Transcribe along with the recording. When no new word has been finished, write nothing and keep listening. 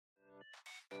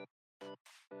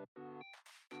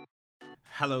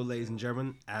Hello, ladies and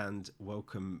gentlemen, and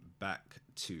welcome back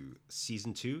to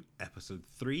Season 2, Episode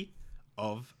 3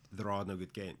 of There Are No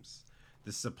Good Games.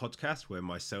 This is a podcast where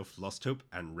myself, Lost Hope,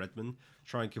 and Redmond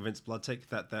try and convince Bloodtake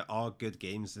that there are good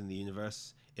games in the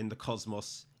universe, in the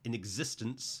cosmos, in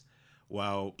existence,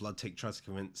 while Bloodtake tries to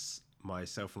convince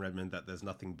myself and Redmond that there's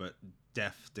nothing but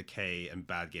death, decay, and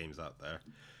bad games out there.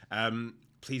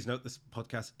 Please note this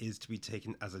podcast is to be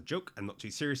taken as a joke and not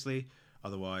too seriously,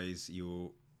 otherwise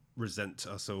you'll resent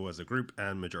us all as a group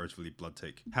and majoritively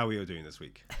Bloodtake. How are you doing this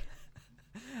week?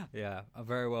 Yeah, I'm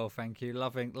very well, thank you.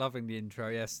 Loving the intro.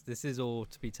 Yes, this is all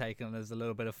to be taken as a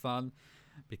little bit of fun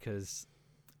because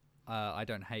I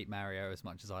don't hate Mario as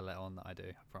much as I let on that I do,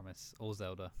 I promise. Or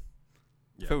Zelda.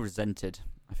 I feel resented.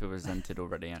 I feel resented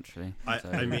already, actually. I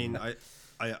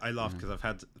laugh because I've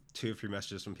had 2 or 3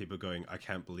 messages from people going, I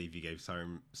can't believe you gave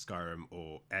Skyrim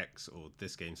or X or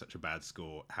this game such a bad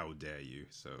score. How dare you?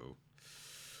 So,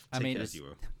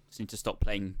 just need to stop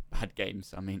playing bad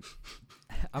games. I mean,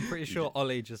 I'm pretty sure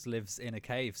Ollie just lives in a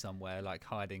cave somewhere, like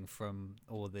hiding from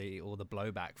all the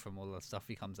blowback from all the stuff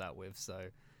he comes out with. So,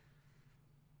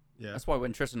 yeah, that's why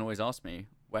when Tristan always asks me,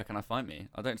 where can I find me?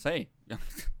 I don't say,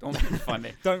 don't find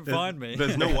me. Find me.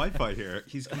 There's no Wi-Fi here.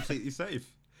 He's completely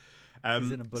safe.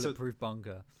 He's in a bulletproof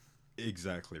bunker.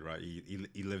 Exactly right.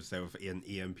 He lives there with an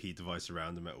EMP device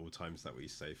around him at all times. That way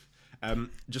he's safe.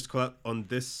 Just to call out on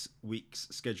this week's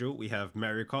schedule, we have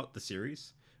Mario Kart, the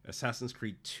series, Assassin's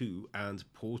Creed 2, and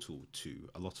Portal 2.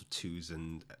 A lot of 2s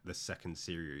in the second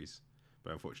series,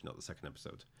 but unfortunately not the second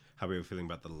episode. How are you feeling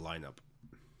about the lineup?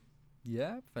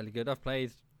 Yeah, fairly good. I've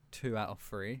played 2 out of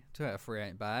 3. 2 out of 3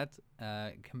 ain't bad.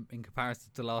 In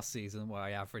comparison to last season, where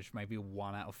I averaged maybe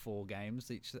 1 out of 4 games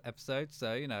each episode. So,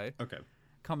 okay.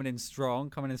 Coming in strong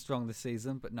this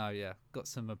season. But no, yeah, got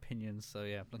some opinions. So,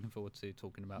 yeah, looking forward to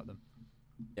talking about them.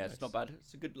 Yeah, it's not bad.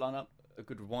 It's a good lineup, a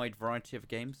good wide variety of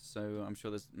games. So I'm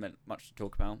sure there's much to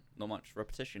talk about. Not much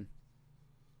repetition.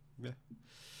 Yeah.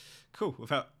 Cool.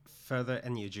 Without further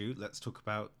any ado, let's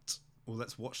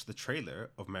watch the trailer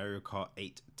of Mario Kart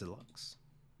 8 Deluxe.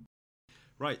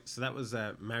 Right, so that was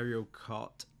Mario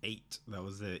Kart 8. That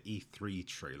was the E3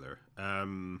 trailer.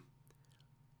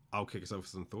 I'll kick us off with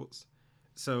some thoughts.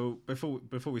 So before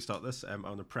we start this, I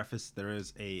want to preface there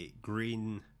is a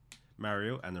green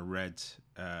Mario and a red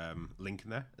Link in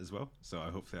there as well. So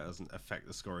I hope that doesn't affect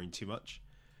the scoring too much.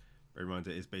 Bear in mind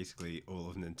it is basically all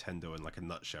of Nintendo in like a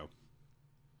nutshell.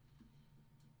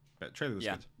 But trailer was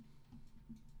good.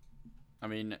 I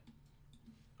mean,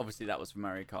 obviously that was for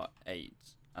Mario Kart 8.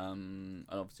 And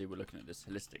obviously we're looking at this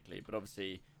holistically, but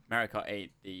obviously Mario Kart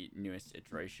 8, the newest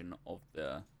iteration of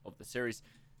the series,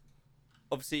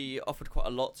 obviously offered quite a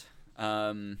lot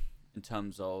in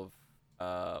terms of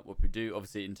what we do.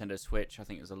 Obviously Nintendo Switch, I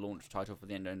think it was a launch title for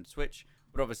the Nintendo Switch,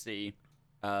 but obviously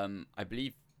I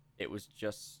believe it was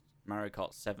just Mario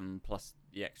Kart 7 plus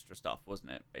the extra stuff,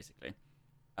 wasn't it, basically?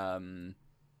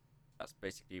 That's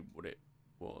basically what it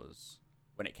was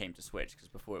when it came to Switch, because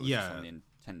before it was just on the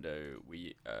Nintendo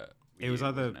Wii it was U,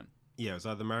 either it was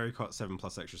either Mario Kart 7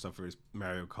 plus extra stuff or it was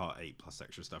Mario Kart 8 plus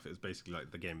extra stuff. It was basically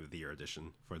like the Game of the Year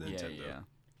edition for Nintendo.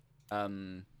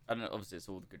 And obviously it's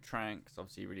all the good tracks,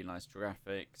 obviously really nice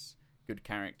graphics, good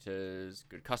characters,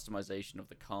 good customization of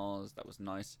the cars. That was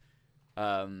nice. The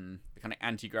kind of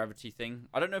anti-gravity thing.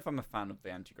 I don't know if I'm a fan of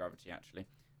the anti-gravity actually,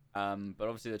 but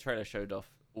obviously the trailer showed off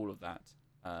all of that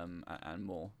and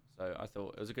more. So I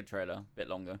thought it was a good trailer, a bit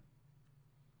longer.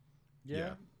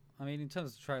 Yeah. I mean, in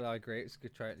terms of the trailer, I agree. It's a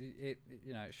good trailer. It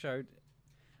showed.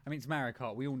 I mean, it's Mario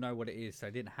Kart. We all know what it is, so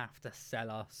they didn't have to sell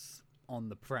us on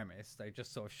the premise. They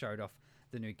just sort of showed off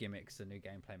the new gimmicks, the new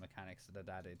gameplay mechanics that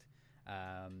had added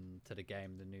to the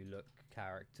game, the new look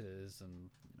characters,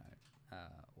 and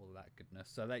all that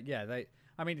goodness. So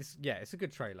I mean, it's a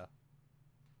good trailer.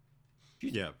 Do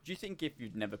you think if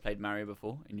you'd never played Mario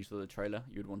before and you saw the trailer,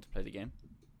 you'd want to play the game?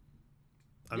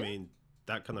 I mean,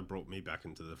 that kind of brought me back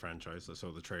into the franchise. I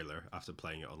saw the trailer after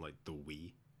playing it on like the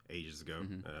Wii ages ago,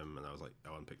 and I was like,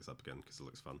 I want to pick this up again because it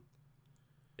looks fun.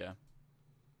 Yeah.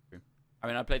 True. I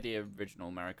mean, I played the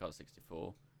original Mario Kart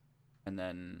 64, and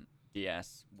then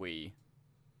DS, Wii,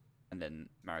 and then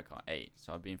Mario Kart 8.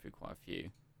 So I've been through quite a few,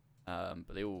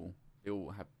 but they all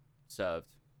have served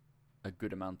a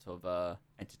good amount of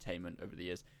entertainment over the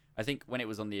years. I think when it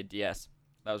was on the DS,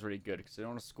 that was really good because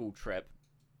on a school trip,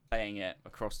 playing it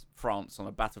across France on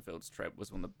a Battlefields trip was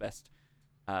one of the best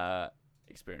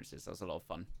experiences. That was a lot of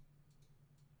fun.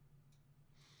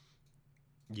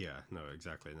 Yeah, no,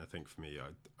 exactly. And I think for me,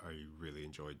 I really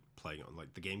enjoyed playing it on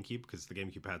like the GameCube because the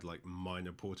GameCube had like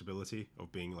minor portability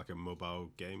of being like a mobile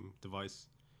game device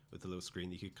with a little screen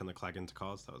you could kind of clag into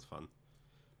cars. That was fun.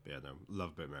 But yeah, no,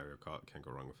 love a bit of Mario Kart. Can't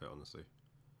go wrong with it, honestly.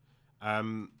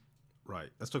 Right,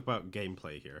 let's talk about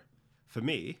gameplay here. For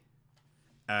me,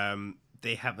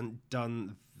 they haven't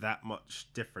done that much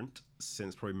different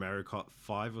since probably Mario Kart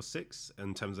 5 or 6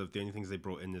 in terms of the only things they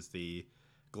brought in is the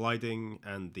gliding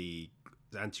and the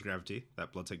anti-gravity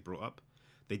that Bloodtake brought up.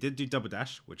 They did do double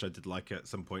dash, which I did like at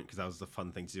some point because that was the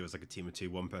fun thing to do as like a team of two.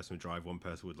 One person would drive, one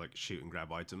person would like shoot and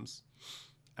grab items.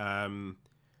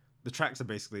 The tracks are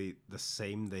basically the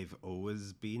same they've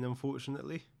always been,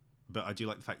 unfortunately. But I do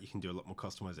like the fact you can do a lot more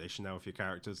customization now with your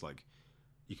characters. Like,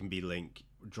 you can be Link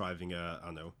driving a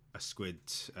Squid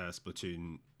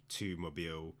Splatoon 2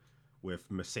 mobile with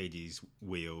Mercedes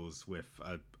wheels with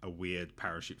a weird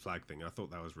parachute flag thing. I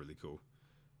thought that was really cool.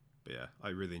 But yeah, I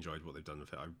really enjoyed what they've done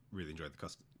with it. I really enjoyed the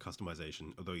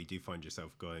customization, although you do find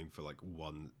yourself going for like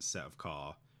one set of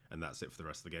car, and that's it for the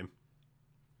rest of the game.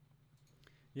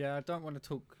 Yeah, I don't want to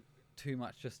talk too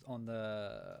much just on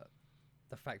the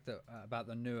fact that about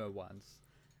the newer ones,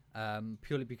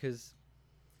 purely because,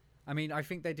 I mean, I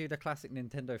think they do the classic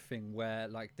Nintendo thing where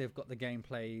like they've got the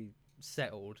gameplay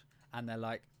settled and they're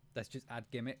like, let's just add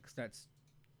gimmicks.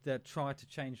 They try to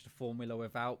change the formula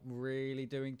without really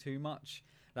doing too much.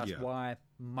 That's why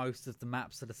most of the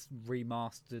maps are the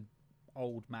remastered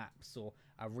old maps or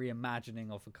a reimagining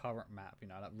of a current map. You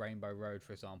know, like Rainbow Road,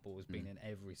 for example, has been in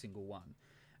every single one.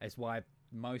 It's why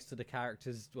most of the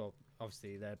characters, well,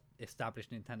 obviously they're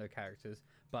established Nintendo characters,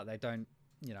 but they don't,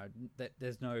 you know,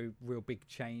 there's no real big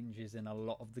changes in a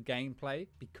lot of the gameplay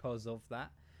because of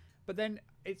that. But then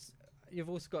you've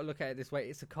also got to look at it this way.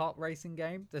 It's a kart racing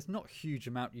game. There's not a huge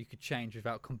amount you could change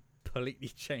without completely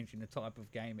changing the type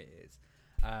of game it is.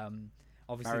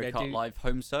 Obviously, Mario Kart Live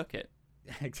Home Circuit.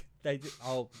 They do,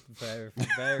 very,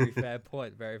 very fair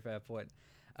point. Very fair point.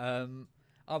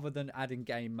 Other than adding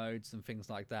game modes and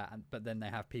things like that, but then they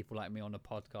have people like me on a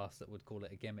podcast that would call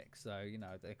it a gimmick. So you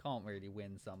know they can't really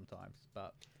win sometimes.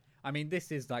 But I mean,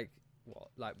 this is like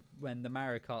when the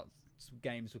Mario Kart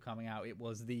games were coming out, it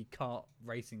was the kart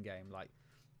racing game. Like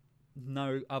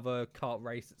no other kart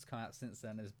race that's come out since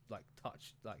then has like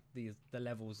touched like the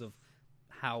levels of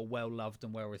how well loved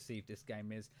and well received this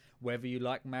game is, whether you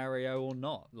like Mario or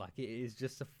not. Like it is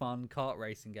just a fun kart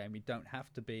racing game. You don't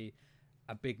have to be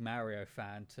a big Mario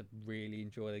fan to really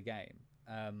enjoy the game.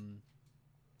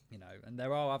 You know, and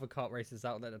there are other kart races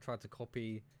out there that try to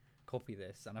copy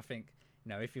this, and I think, you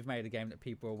know, if you've made a game that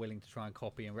people are willing to try and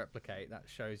copy and replicate, that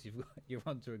shows you're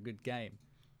onto a good game.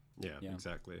 Yeah,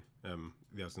 exactly. I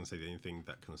was going to say the only thing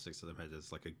that kind of sticks to the head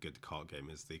as like a good kart game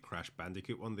is the Crash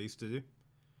Bandicoot one they used to do.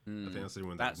 I think that's the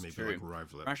one that maybe like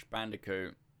rival it. Crash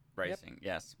Bandicoot Racing,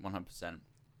 yes, 100%.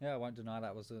 Yeah, I won't deny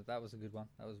that was a good one.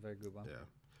 That was a very good one. Yeah,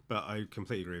 but I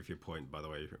completely agree with your point, by the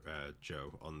way,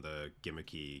 Joe, on the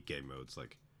gimmicky game modes.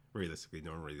 Like, realistically,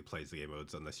 no one really plays the game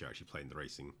modes unless you're actually playing the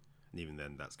racing, and even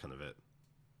then, that's kind of it.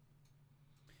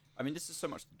 I mean, this is so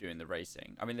much to do in the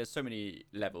racing. I mean, there's so many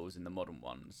levels in the modern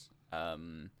ones,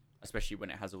 especially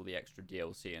when it has all the extra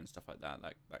DLC and stuff like that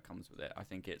that comes with it. I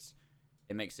think it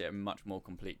makes it a much more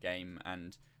complete game,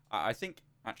 and I think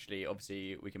actually,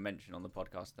 obviously, we can mention on the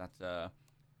podcast that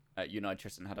United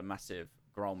Tristan had a massive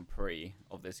Grand Prix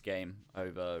of this game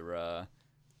over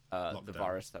the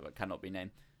virus that cannot be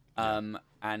named,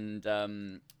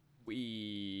 and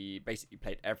we basically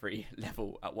played every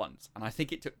level at once, and I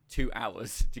think it took 2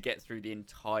 hours to get through the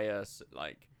entire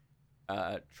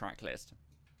track list.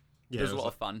 Yeah, it was a lot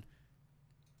of fun,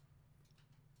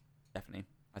 definitely.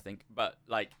 I think, but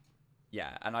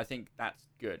yeah, and I think that's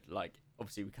good. Like,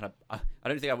 obviously, we kind of I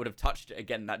don't think I would have touched it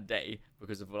again that day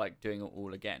because of doing it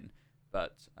all again.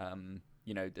 But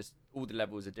you know, all the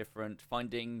levels are different.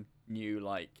 Finding new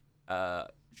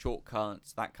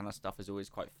shortcuts, that kind of stuff is always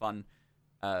quite fun.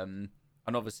 And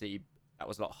obviously, that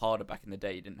was a lot harder back in the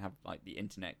day. You didn't have the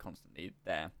internet constantly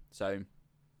there, so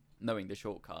knowing the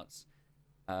shortcuts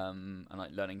and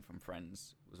learning from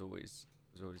friends was always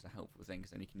a helpful thing,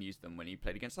 because then you can use them when you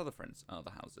played against other friends in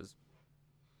other houses.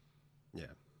 Yeah.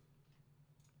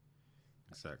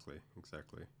 Exactly.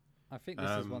 I think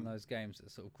this is one of those games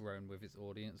that's sort of grown with its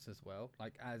audience as well.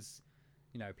 Like, as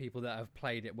you know, people that have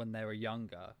played it when they were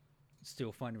younger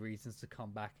still find reasons to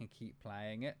come back and keep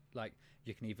playing it. Like,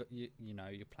 you can either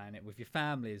you're playing it with your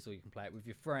families, or you can play it with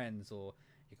your friends, or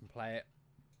you can play it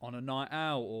on a night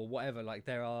out or whatever. Like,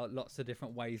 there are lots of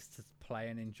different ways to play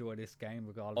and enjoy this game,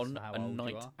 regardless of how old you are. On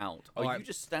a night out? Are you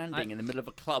just standing in the middle of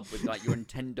a club with your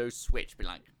Nintendo Switch, be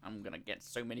like, I'm gonna get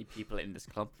so many people in this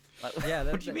club? Yeah,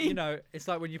 what do you mean? You know, it's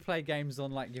like when you play games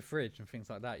on your fridge and things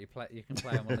like that. You can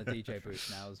play them on the DJ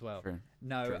booth now as well. True.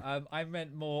 No, true. I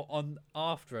meant more on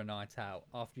after a night out,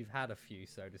 after you've had a few,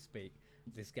 so to speak.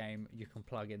 this game you can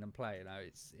plug in and play.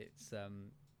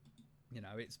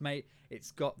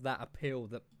 It's got that appeal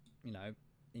that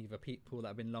either people that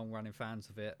have been long running fans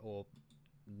of it or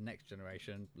next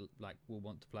generation will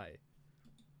want to play.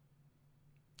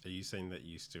 Are you saying that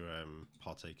you used to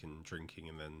partake in drinking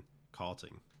and then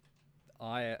karting?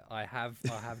 I have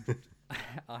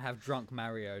I have drunk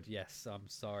Mario'd. Yes, I'm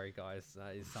sorry guys,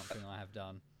 that is something I have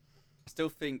done. I still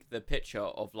think the picture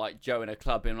of Joe in a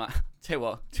club being like, tell you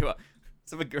what,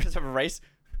 let's have a race.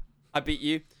 I beat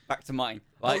you, back to mine.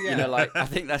 I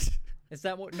think that's. Is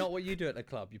that not what you do at the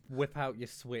club? You whip out your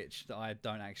Switch that I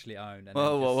don't actually own. And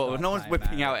Whoa! No one's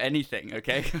whipping out anything,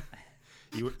 okay?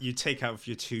 You take out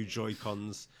your 2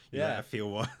 Joy-Cons. You let her feel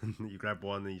one. You grab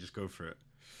one and you just go for it.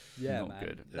 Yeah, not man.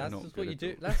 good. That's not just good what you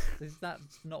do.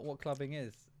 That's not what clubbing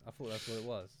is. I thought that's what it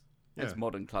was. Yeah. It's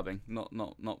modern clubbing, not.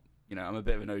 I'm a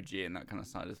bit of an OG in that kind of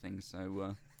side of things,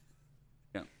 so.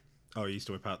 Oh, you used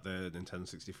to whip out the Nintendo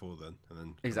 64 then, and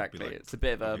then exactly. Like, it's a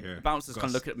bit of a bouncers kind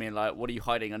of look at me like, "What are you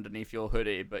hiding underneath your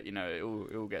hoodie?" But it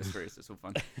all gets through, so it's all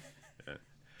fun.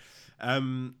 Yeah.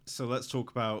 So let's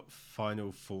talk about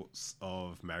final thoughts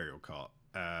of Mario Kart,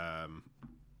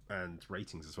 and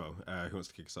ratings as well. Who wants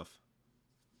to kick us off?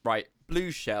 Right,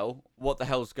 Blue Shell. What the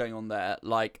hell's going on there?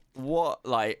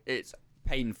 It's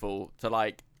painful to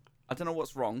I don't know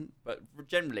what's wrong, but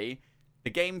generally, the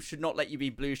game should not let you be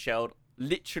blue shelled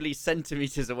literally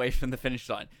centimeters away from the finish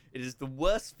line. It is the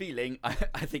worst feeling I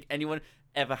think anyone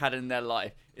ever had in their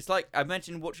life. It's like, I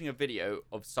mentioned watching a video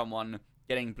of someone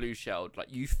getting blue shelled.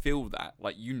 You feel that,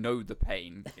 the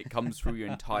pain. It comes through your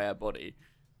entire body.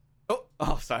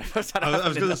 Oh, sorry. I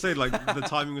was going to say, the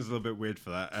timing was a little bit weird for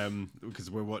that,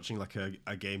 because we're watching a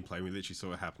gameplay and we literally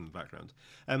saw it happen in the background.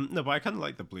 No, but I kind of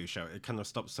like the blue shell. It kind of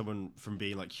stops someone from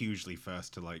being hugely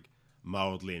first to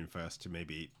mildly in first to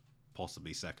maybe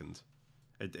possibly second.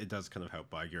 It does kind of help,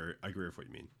 but I agree with what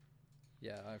you mean.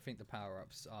 Yeah, I think the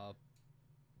power-ups are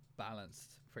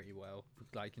balanced pretty well.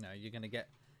 You're gonna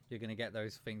get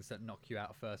those things that knock you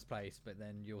out of first place, but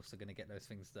then you're also gonna get those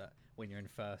things that when you're in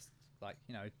first,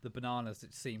 the bananas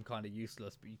that seem kind of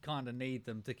useless, but you kind of need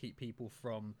them to keep people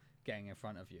from getting in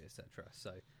front of you, etc.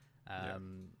 So, I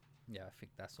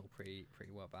think that's all pretty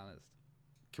well balanced.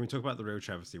 Can we talk about the real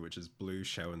travesty, which is blue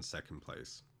shell in second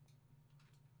place?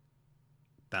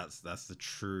 That's the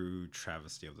true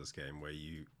travesty of this game,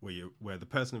 where the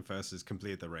person in first has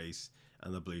completed the race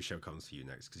and the blue shell comes to you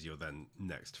next because you're then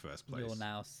next first place. You're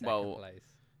now second place.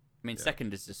 I mean,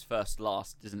 second is just first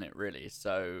last, isn't it? Really.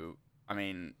 So, I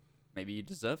mean, maybe you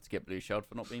deserve to get blue shelled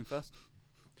for not being first.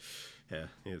 Yeah,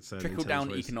 it's trickle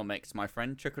down economics, my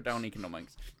friend. Trickle down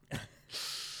economics.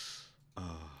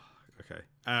 Oh, okay.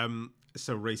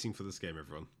 So racing for this game,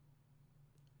 everyone.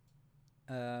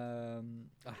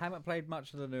 I haven't played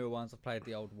much of the newer ones. I've played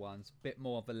the old ones. Bit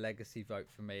more of a legacy vote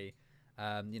for me.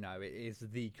 It is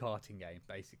the karting game,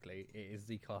 basically. It is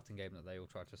the karting game that they all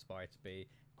try to aspire to be.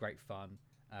 Great fun.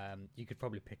 You could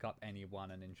probably pick up any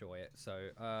one and enjoy it.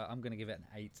 So I'm going to give it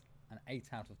an 8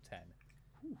 out of 10.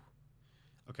 Ooh.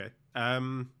 Okay.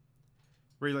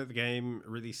 Really like the game.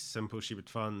 Really simple, stupid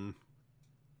fun.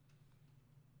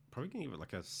 Probably going to give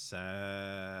it a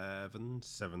 7.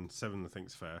 7 I think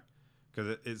is fair.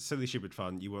 Because it's silly, stupid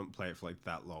fun. You won't play it for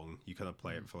that long. You kind of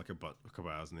play it for a couple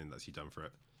hours and then that's you done for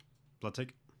it. Blood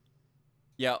take?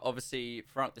 Yeah, obviously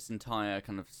throughout this entire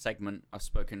kind of segment, I've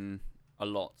spoken a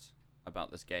lot about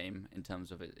this game in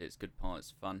terms of its good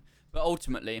parts, fun. But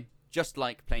ultimately, just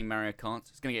like playing Mario Kart,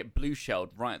 it's going to get blue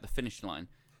shelled right at the finish line.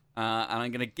 And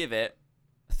I'm going to give it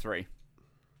a 3.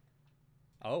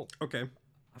 Oh. Okay.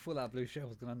 I thought that blue shell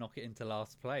was going to knock it into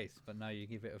last place, but no, you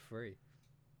give it a 3.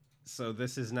 So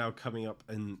this is now coming up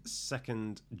in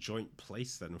second joint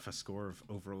place then with a score of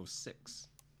overall 6.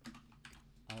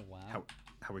 Oh wow!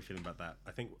 How are we feeling about that?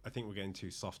 I think we're getting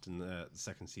too soft in the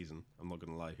second season. I'm not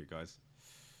gonna lie here, guys.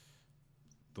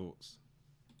 Thoughts?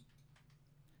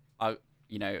 I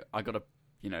gotta,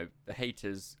 the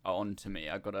haters are on to me.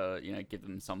 I gotta, give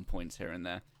them some points here and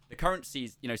there. The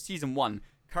currency, season 1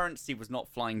 currency was not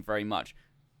flying very much.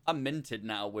 I'm minted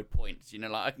now with points,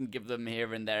 I can give them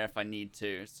here and there if I need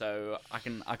to, so I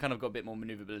kind of got a bit more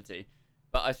maneuverability.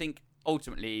 But I think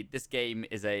ultimately this game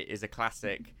is a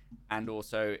classic, and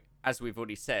also, as we've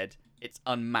already said, it's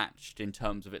unmatched in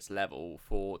terms of its level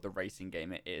for the racing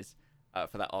game it is,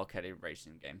 for that arcade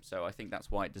racing game. So I think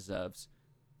that's why it deserves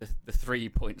the 3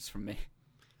 points from me.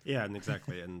 Yeah, and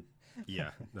exactly, and yeah,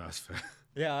 no, that's fair.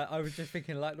 Yeah, I was just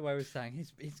thinking, the way I was saying,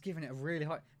 he's giving it a really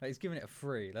high, he's giving it a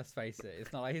 3. Let's face it,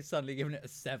 it's not like he's suddenly giving it a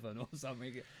 7 or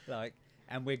something.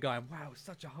 And we're going, wow,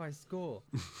 such a high score.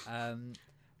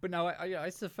 But no, yeah,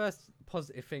 it's the first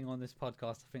positive thing on this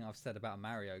podcast I think I've said about a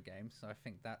Mario game, so I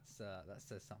think that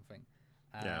says something.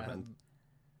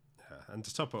 And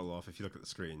to top it all off, if you look at the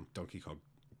screen, Donkey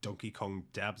Kong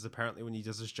dabs apparently when he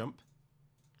does his jump.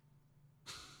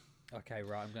 Okay,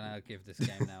 right. I'm gonna give this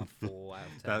game now 4 out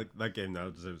of 10. That game now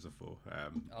deserves a 4.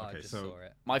 I just saw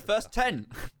it. My first 10.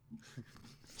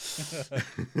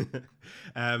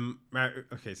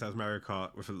 Okay, so that's Mario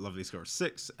Kart with a lovely score of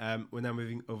 6. We're now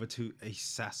moving over to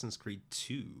Assassin's Creed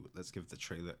 2. Let's give the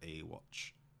trailer a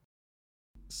watch.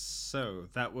 So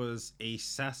that was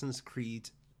Assassin's Creed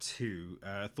 2.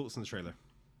 Thoughts on the trailer?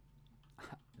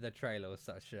 The trailer was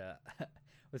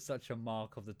such a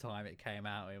mark of the time it came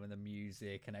out in, with the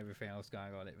music and everything else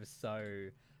going on. It was so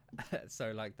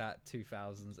like that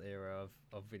 2000s era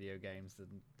of video games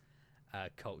and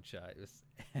culture. It was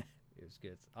it was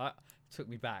good. It took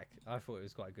me back. I thought it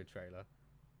was quite a good trailer.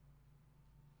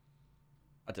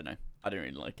 I don't know. I didn't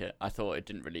really like it. I thought it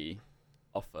didn't really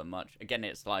offer much. Again,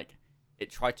 it's like it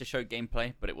tried to show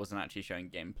gameplay, but it wasn't actually showing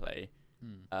gameplay.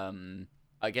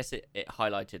 I guess it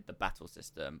highlighted the battle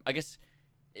system. I guess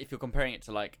if you're comparing it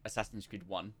to like Assassin's Creed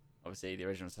 1, obviously the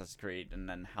original Assassin's Creed, and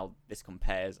then how this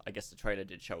compares, I guess the trailer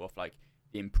did show off like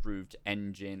the improved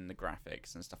engine, the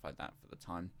graphics and stuff like that for the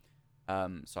time.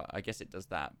 So I guess it does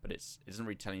that, but it doesn't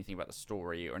really tell anything about the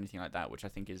story or anything like that, which I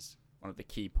think is one of the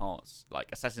key parts. Like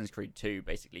Assassin's Creed 2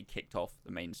 basically kicked off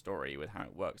the main story with how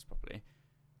it works properly.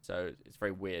 So it's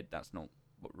very weird that's not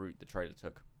what route the trailer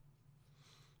took.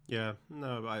 Yeah,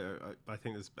 no, I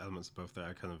think there's elements of both there.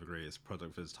 I kind of agree. It's a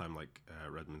product of its time, like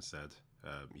Redmond said.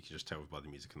 You can just tell by the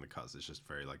music and the cuts. It's just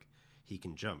very like, he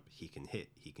can jump, he can hit,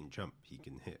 he can jump, he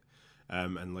can hit.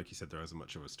 And like you said, there isn't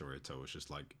much of a story at all. It's just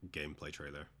like gameplay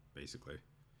trailer, basically.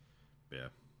 But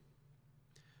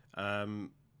yeah.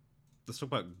 Let's talk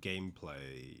about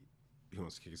gameplay. Who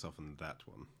wants to kick us off on that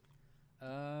one?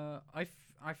 I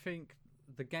think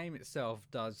the game itself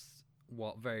does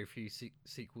what very few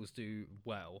sequels do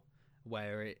well,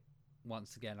 where it,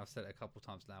 once again, I've said it a couple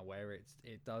times now, where it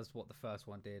does what the first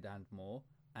one did and more,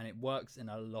 and it works in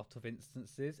a lot of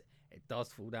instances. It does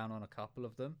fall down on a couple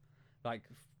of them. Like,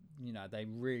 you know, they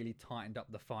really tightened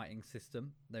up the fighting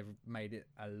system. They've made it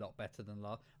a lot better than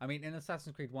last. I mean, in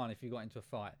Assassin's Creed 1, if you got into a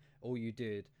fight, all you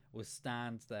did was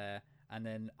stand there and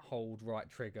then hold right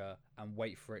trigger and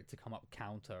wait for it to come up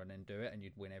counter and then do it, and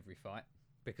you'd win every fight.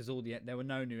 Because there were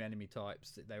no new enemy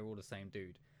types. They were all the same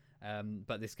dude.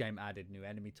 But this game added new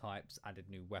enemy types, added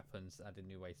new weapons, added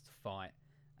new ways to fight.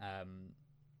 And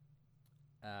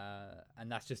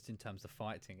that's just in terms of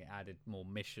fighting. It added more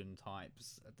mission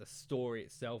types. The story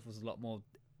itself was a lot more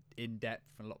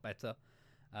in-depth and a lot better.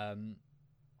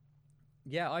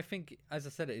 Yeah, I think, as I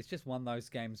said, it's just one of those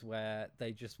games where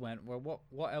they just went, well,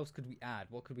 what else could we add?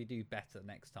 What could we do better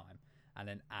next time? And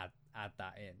then add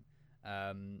that in.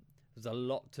 There's a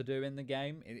lot to do in the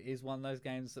game. It is one of those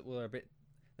games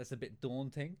that's a bit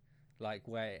daunting, like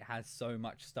where it has so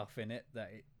much stuff in it that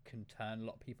it can turn a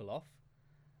lot of people off.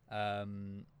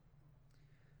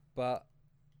 But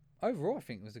overall, I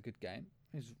think it was a good game.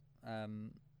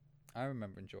 I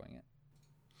remember enjoying it.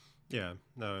 Yeah,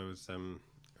 no, it was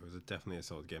definitely a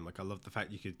solid game. Like, I love the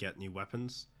fact you could get new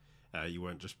weapons. You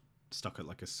weren't just stuck at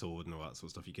like a sword and all that sort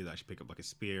of stuff. You could actually pick up like a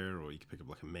spear, or you could pick up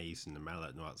like a mace and a mallet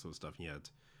and all that sort of stuff. And you had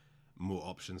more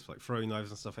options for like throwing knives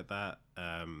and stuff like that.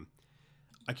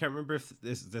 I can't remember if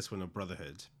this one or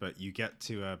Brotherhood, but you get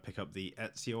to pick up the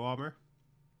Ezio armor.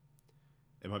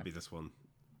 It might be this one.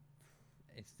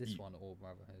 It's this one or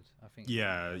Brotherhood, I think.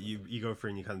 Yeah, you go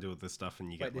through and you kind of do all this stuff,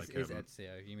 and you get this like is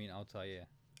Ezio. You mean Altair?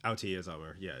 Altair's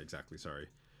armor. Yeah, exactly. Sorry.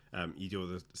 You do all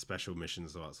the special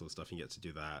missions, all that sort of stuff, and you get to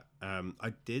do that.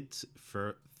 I did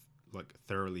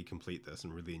thoroughly complete this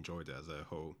and really enjoyed it as a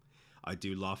whole. I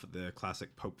do laugh at the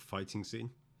classic Pope fighting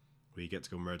scene where you get to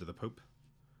go murder the Pope.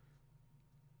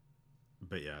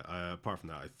 But yeah, apart from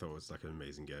that, I thought it was like an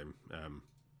amazing game.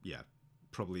 Yeah,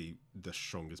 probably the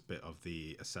strongest bit of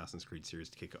the Assassin's Creed series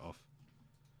to kick it off.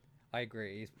 I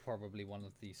agree. It's probably one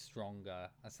of the stronger.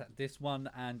 This one,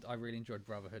 and I really enjoyed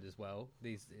Brotherhood as well.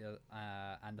 These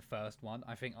and the first one.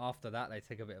 I think after that they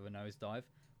take a bit of a nosedive,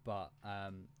 but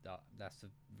that's a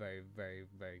very, very,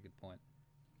 very good point.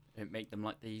 Don't make them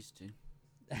like they used to.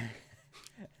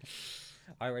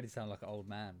 I already sound like an old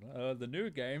man. The new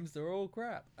games, they're all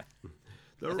crap.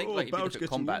 They're I think all like, if you about look at getting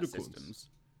combat unicorns. systems,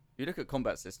 if you look at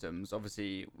combat systems,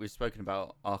 obviously we've spoken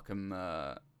about Arkham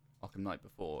Knight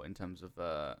before in terms of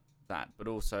that, but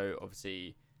also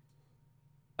obviously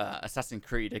Assassin's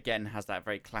Creed again has that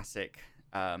very classic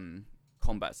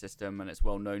combat system, and it's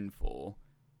well known for.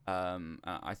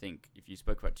 I think if you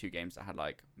spoke about two games that had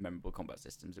like memorable combat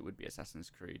systems, it would be Assassin's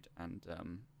Creed and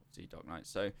obviously Dark Knight.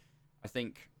 So I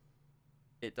think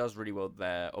it does really well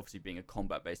there, obviously being a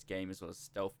combat-based game as well as a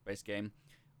stealth-based game.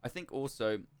 I think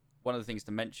also one of the things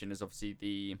to mention is obviously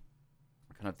the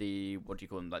kind of the, what do you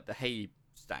call them, like the hay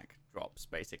stack drops,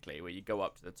 basically, where you go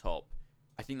up to the top.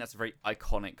 I think that's a very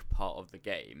iconic part of the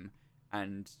game,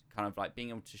 and kind of like being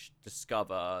able to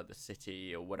discover the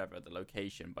city or whatever, the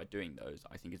location, by doing those,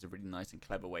 I think is a really nice and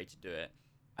clever way to do it,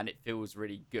 and it feels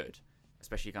really good,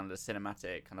 especially kind of the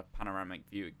cinematic kind of panoramic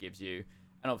view it gives you.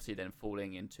 And obviously then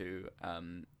falling into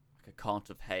like a cart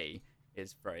of hay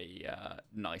is very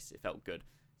nice. It felt good.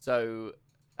 So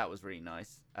that was really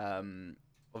nice.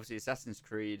 Obviously Assassin's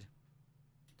Creed,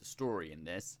 the story in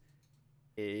this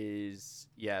is,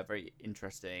 very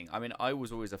interesting. I mean, I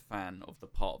was always a fan of the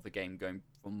part of the game going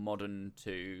from modern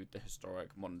to the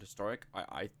modern to historic.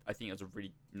 I think it was a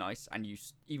really nice, and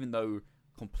even though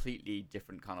completely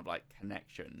different kind of like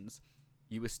connections,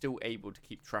 you were still able to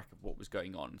keep track of what was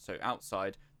going on. So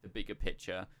outside the bigger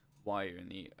picture, why you're in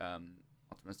the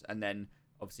Optimus, and then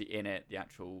obviously in it, the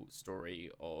actual story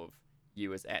of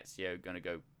you as Ezio going to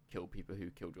go kill people who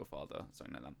killed your father,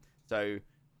 something like that. So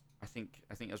I think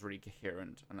that's really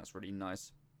coherent, and that's really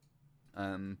nice.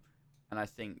 And I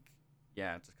think,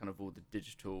 just kind of all the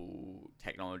digital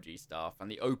technology stuff and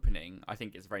the opening, I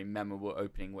think it's a very memorable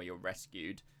opening where you're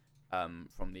rescued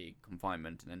from the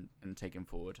confinement and taken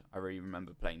forward. I really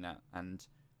remember playing that. And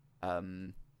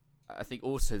I think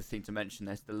also the thing to mention,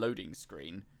 there's the loading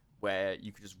screen where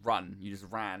you could just run. You just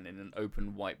ran in an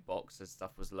open white box as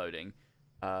stuff was loading,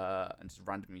 and just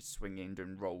randomly swinging,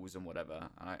 doing rolls and whatever.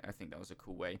 And I think that was a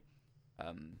cool way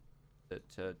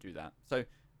to do that. So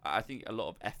I think a lot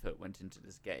of effort went into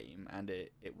this game, and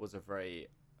it was a very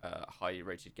highly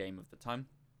rated game of the time.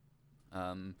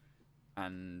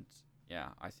 And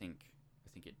I think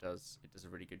it does a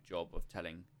really good job of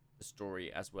telling the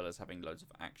story, as well as having loads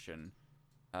of action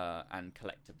and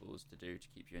collectibles to do to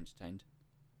keep you entertained.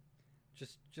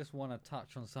 Just want to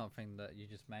touch on something that you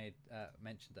just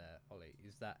mentioned there, Ollie.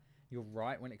 Is that you're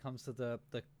right when it comes to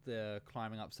the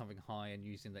climbing up something high and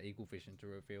using the eagle vision to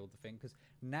reveal the thing? Because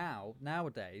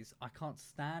nowadays I can't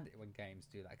stand it when games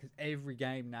do that, because every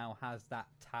game now has that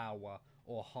tower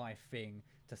or high thing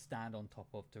to stand on top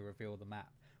of to reveal the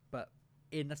map. But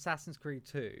in Assassin's Creed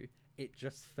 2, it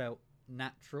just felt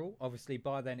natural. Obviously,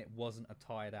 by then it wasn't a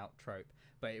tired out trope,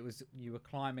 but it was, you were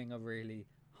climbing a really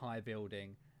high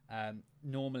building,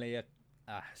 normally a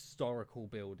historical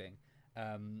building,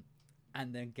 and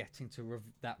then getting to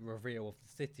that reveal of the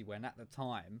city, when at the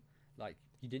time, like,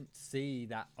 you didn't see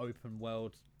that open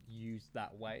world used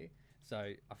that way.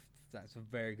 So that's a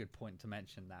very good point to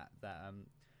mention that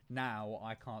now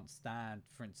I can't stand,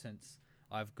 for instance,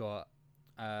 I've got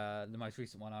the most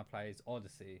recent one I play is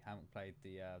Odyssey. Haven't played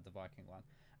the Viking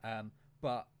one,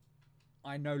 but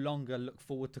I no longer look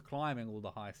forward to climbing all the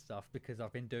high stuff, because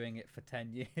I've been doing it for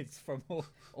 10 years from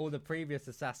all the previous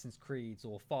Assassin's Creeds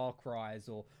or Far Cries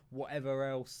or whatever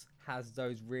else has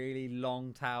those really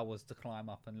long towers to climb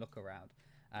up and look around.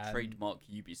 Trademark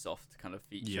Ubisoft kind of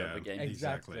feature of the game.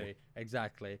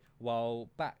 Exactly. While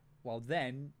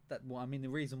then, the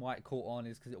reason why it caught on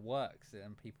is because it works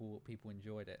and people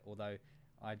enjoyed it. Although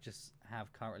I just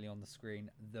have currently on the screen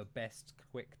the best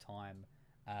quick time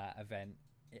event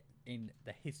in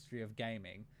the history of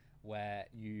gaming, where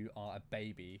you are a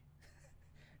baby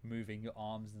moving your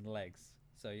arms and legs.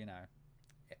 So, it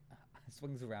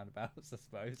swings around roundabouts, I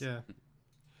suppose. Yeah.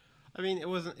 I mean, it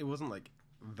wasn't like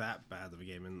that bad of a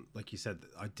game, and like you said,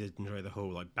 I did enjoy the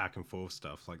whole like back and forth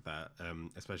stuff like that,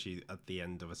 especially at the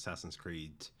end of Assassin's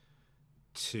Creed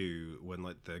 2, when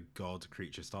like the god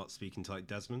creature starts speaking to like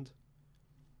Desmond.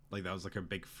 Like, that was like a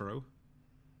big throw,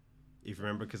 if you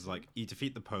remember, because like you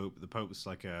defeat the Pope's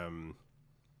like a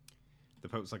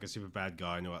super bad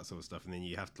guy and all that sort of stuff, and then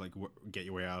you have to like get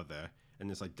your way out of there, and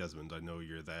it's like, Desmond, I know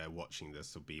you're there watching this,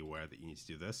 so be aware that you need to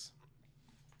do this.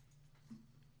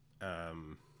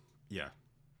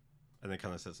 And then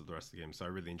kind of sets up the rest of the game, so I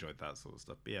really enjoyed that sort of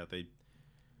stuff. But yeah, they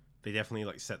definitely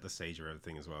like set the stage for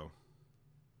everything as well.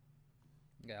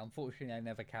 Yeah, unfortunately, I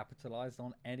never capitalized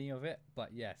on any of it, but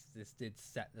yes, this did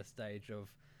set the stage of,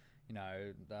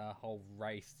 the whole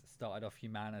race that started off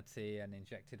humanity and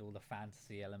injected all the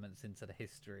fantasy elements into the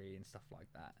history and stuff like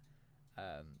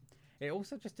that. It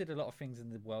also just did a lot of things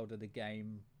in the world of the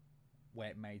game where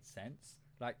it made sense.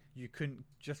 Like, you couldn't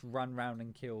just run around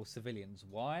and kill civilians.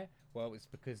 Why? Well, it's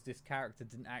because this character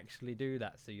didn't actually do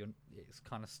that, so it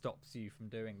kind of stops you from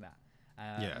doing that.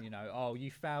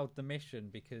 You failed the mission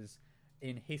because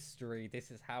in history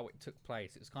this is how it took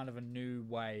place. It was kind of a new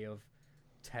way of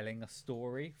telling a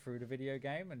story through the video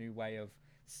game, a new way of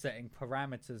setting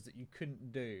parameters that you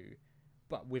couldn't do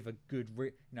but with a good,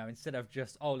 instead of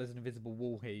just, oh, there's an invisible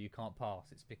wall here, you can't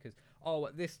pass. It's because, oh,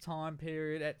 at this time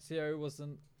period, Ezio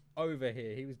wasn't over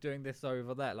here. He was doing this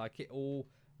over there. Like, it all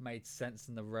made sense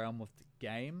in the realm of the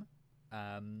game.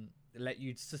 Let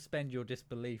you suspend your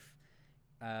disbelief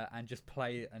and just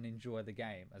play and enjoy the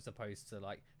game, as opposed to,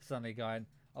 like, suddenly going,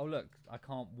 oh, look, I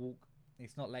can't walk.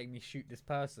 It's not letting me shoot this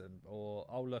person. Or,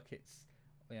 oh, look, it's,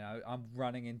 I'm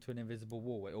running into an invisible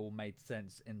wall. It all made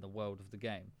sense in the world of the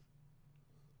game.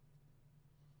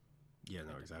 Yeah,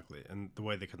 no, exactly. And the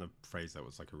way they kind of phrased that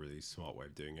was like a really smart way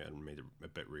of doing it and made it a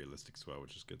bit realistic as well,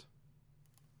 which is good.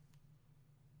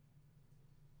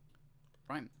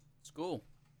 Right. School.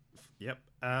 Yep.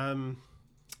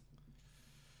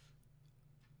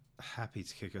 Happy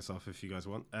to kick us off if you guys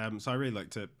want. So I really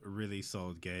liked it. A really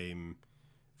solid game.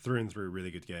 Through and through,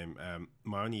 really good game.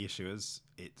 My only issue is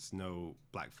it's no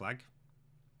Black Flag.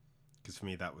 Because for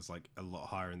me, that was like a lot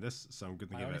higher in this. So I'm going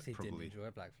to give it probably... I didn't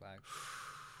enjoy Black Flag.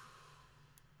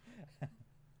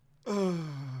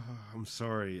 I'm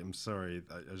sorry.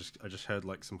 I just heard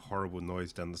like some horrible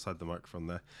noise down the side of the microphone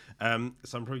there. So I'm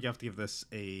probably going to have to give this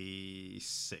a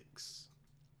 6.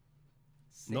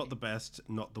 Not the best,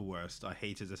 not the worst. I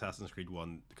hated Assassin's Creed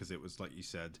 1 because it was, like you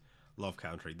said, love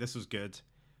country. This was good.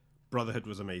 Brotherhood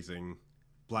was amazing.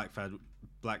 Black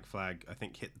Flag, I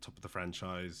think, hit the top of the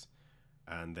franchise,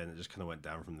 and then it just kind of went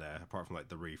down from there, apart from like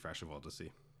the refresh of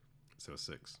Odyssey. So a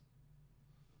 6.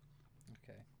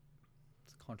 Okay.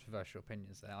 It's controversial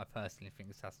opinions there. I personally think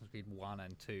Assassin's Creed 1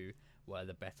 and 2 were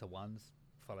the better ones,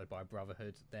 followed by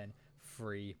Brotherhood, then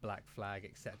 3, Black Flag,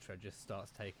 etc. just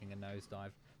starts taking a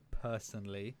nosedive,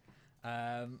 personally.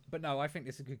 But no, I think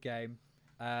this is a good game.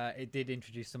 It did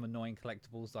introduce some annoying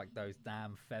collectibles like those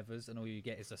damn feathers, and all you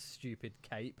get is a stupid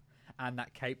cape, and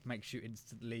that cape makes you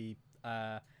instantly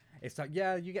it's like,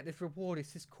 yeah, you get this reward,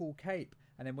 it's this cool cape,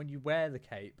 and then when you wear the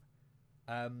cape,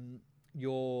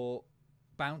 your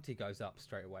bounty goes up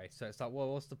straight away. So it's like,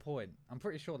 well, what's the point? I'm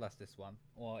pretty sure that's this one,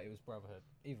 or it was Brotherhood.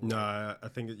 No, I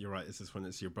think that you're right. It's this one.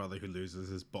 It's your brother who loses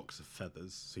his box of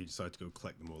feathers, so you decide to go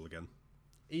collect them all again.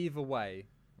 Either way,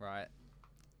 right?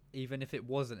 Even if it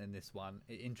wasn't in this one,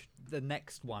 the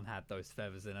next one had those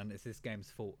feathers in, and it's this game's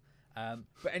fault.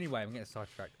 But anyway, I'm getting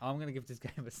sidetracked. I'm going to give this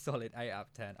game a solid 8 out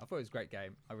of 10. I thought it was a great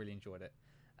game. I really enjoyed it.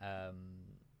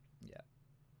 Yeah.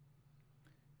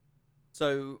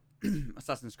 So,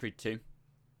 Assassin's Creed 2.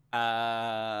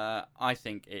 I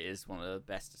think it is one of the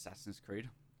best Assassin's Creed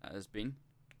that has been.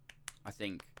 I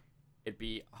think it'd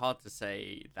be hard to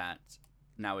say that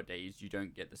nowadays you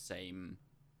don't get the same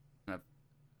kind of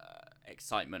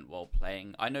excitement while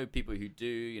playing. I know people who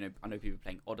do. I know people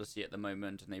playing Odyssey at the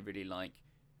moment, and they really like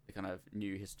the kind of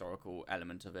new historical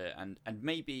element of it. And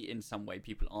maybe in some way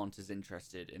people aren't as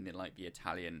interested in the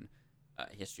Italian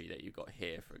history that you got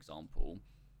here, for example.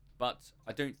 But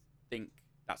I don't think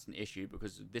that's an issue,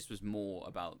 because this was more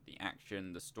about the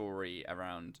action, the story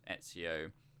around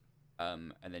Ezio,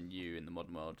 and then you in the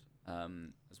modern world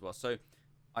as well. So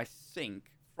I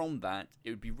think from that, it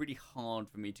would be really hard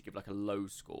for me to give a low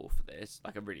score for this,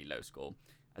 a really low score,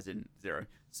 as in 0.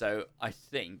 So I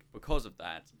think because of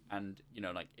that, and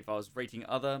if I was rating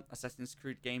other Assassin's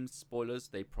Creed games, spoilers,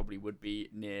 they probably would be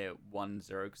near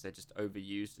 1-0 because they're just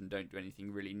overused and don't do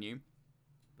anything really new.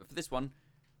 But for this one,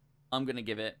 I'm going to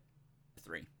give it a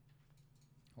 3.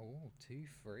 Oh, 2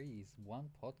 3s, 1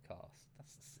 podcast.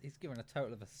 He's given a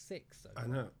total of a 6. So I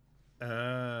know.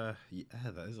 Yeah,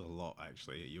 that is a lot,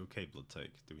 actually. Are you okay, Blood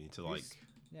Take? Do we need to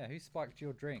who spiked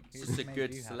your drink? It's just a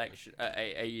good selection,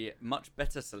 a much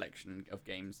better selection of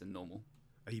games than normal.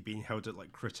 Are you being held at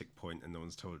critic point and no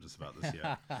one's told us about this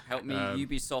yet? Help me,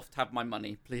 Ubisoft, have my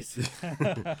money, please.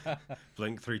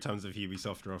 Blink 3 times if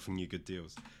Ubisoft are offering you good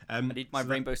deals. I need my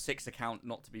Rainbow Six account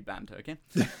not to be banned, okay?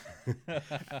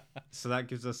 So that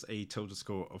gives us a total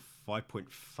score of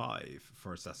 5.5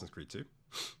 for Assassin's Creed 2.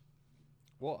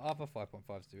 What other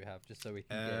 5.5s do we have, just so we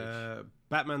can gauge?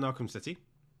 Batman Arkham City,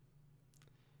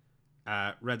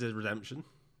 Red Dead Redemption,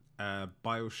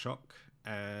 Bioshock,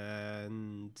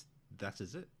 and that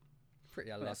is it.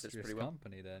 Pretty illustrious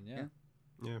company then, yeah.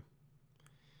 Yeah.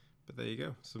 But there you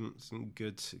go. Some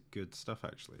good stuff,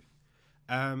 actually.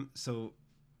 So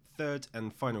third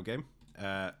and final game,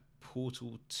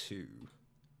 Portal 2.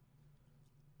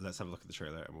 Let's have a look at the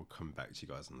trailer and we'll come back to you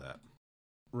guys on that.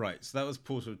 Right, so that was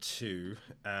Portal 2.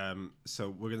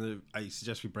 So I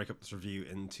suggest we break up this review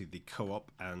into the co-op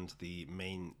and the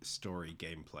main story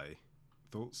gameplay.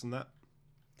 Thoughts on that?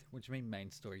 What do you mean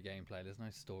main story gameplay? There's no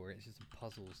story, it's just some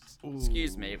puzzles. Ooh.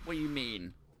 Excuse me, what do you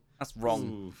mean? That's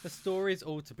wrong. Oof. The story's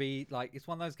all to be like, it's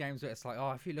one of those games where it's like,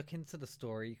 oh, if you look into the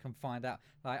story, you can find out.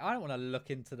 Like, I don't want to look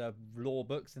into the lore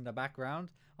books in the background.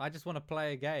 I just want to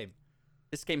play a game.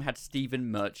 This game had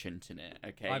Stephen Merchant in it.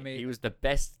 Okay, I mean- he was the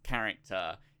best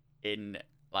character in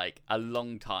like a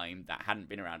long time that hadn't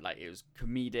been around. Like, it was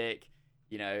comedic,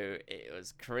 you know, it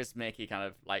was charismatic. He kind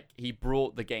of like he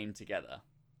brought the game together.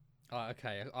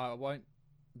 Okay, I won't.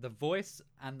 The voice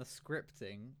and the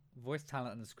scripting, voice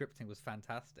talent and the scripting was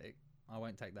fantastic. I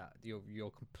won't take that.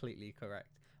 You're completely correct.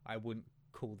 I wouldn't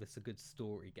call this a good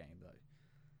story game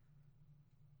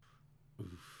though.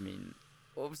 I mean,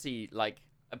 obviously, like,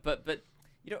 but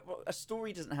you know, a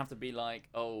story doesn't have to be like,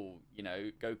 oh, you know,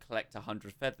 go collect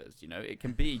 100 feathers. You know, it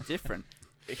can be different.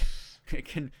 it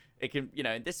can, you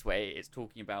know, in this way, it's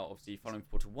talking about obviously following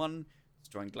Portal 1,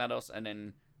 destroying GLaDOS, and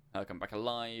then come back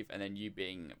alive, and then you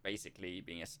being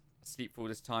asleep for all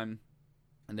this time,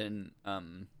 and then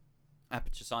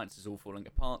Aperture Science is all falling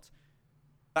apart.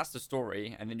 That's the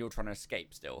story, and then you're trying to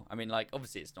escape still. I mean, like,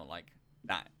 obviously it's not like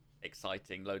that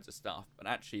exciting, loads of stuff, but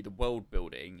actually the world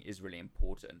building is really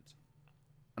important.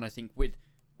 And I think with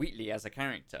Wheatley as a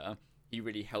character, he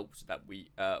really helps that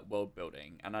world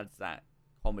building and adds that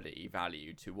comedy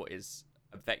value to what is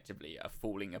effectively a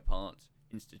falling apart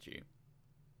institute.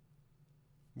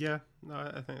 Yeah, no,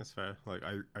 I think that's fair. Like,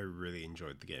 I really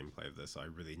enjoyed the gameplay of this. I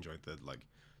really enjoyed the like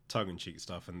tongue-in-cheek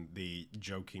stuff and the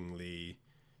jokingly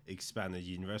expanded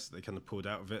universe that they kind of pulled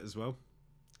out of it as well.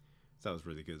 So that was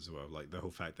really good as well. Like the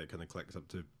whole fact that it kind of collects up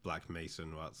to Black Mesa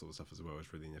and all that sort of stuff as well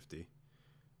is really nifty.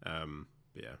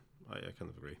 But yeah, I kind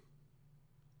of agree.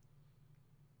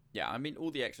 Yeah, I mean,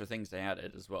 all the extra things they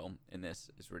added as well in this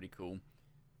is really cool.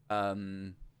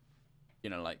 You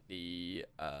know, like the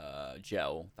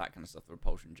gel, that kind of stuff, the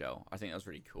repulsion gel. I think that was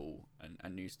really cool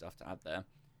and new stuff to add there.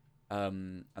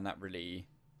 And that really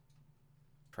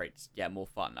creates, more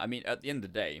fun. I mean, at the end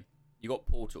of the day, you got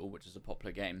Portal, which is a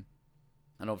popular game,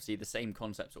 and obviously the same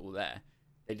concepts are all there.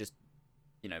 They just,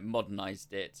 you know,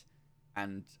 modernized it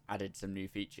and added some new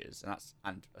features,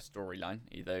 and a storyline,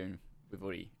 though we've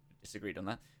already disagreed on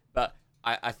that. But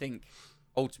I think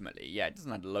ultimately, it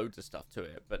doesn't add loads of stuff to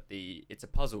it, but it's a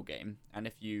puzzle game, and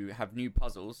if you have new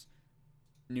puzzles,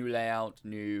 new layout,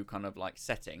 new kind of like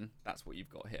setting, that's what you've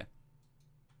got here.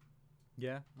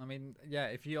 Yeah, I mean,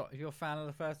 if you're a fan of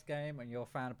the first game and you're a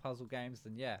fan of puzzle games,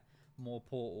 then more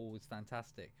Portal is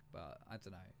fantastic. But I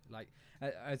don't know, like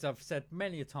as I've said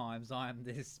many times, I am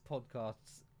this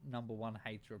podcast's #1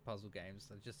 hater of puzzle games.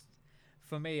 So just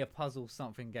for me, a puzzle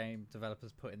something game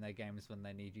developers put in their games when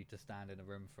they need you to stand in a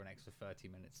room for an extra 30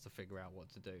 minutes to figure out what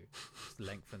to do. Just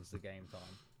lengthens the game time.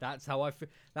 That's how I feel.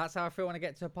 That's how I feel when I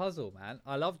get to a puzzle, man.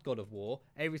 I loved God of War.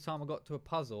 Every time I got to a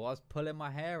puzzle, I was pulling my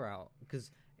hair out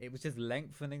because it was just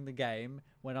lengthening the game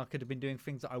when I could have been doing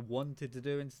things that I wanted to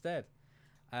do instead.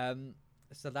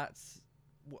 So that's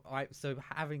so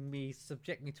having me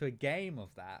subject me to a game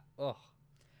of that.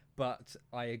 But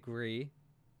I agree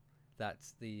that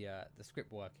the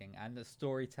script working and the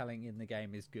storytelling in the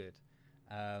game is good.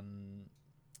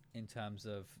 In terms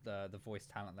of the voice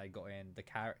talent they got in,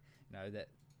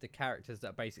 the characters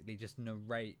that basically just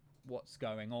narrate what's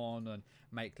going on and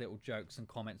make little jokes and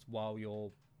comments while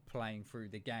you're playing through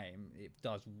the game, it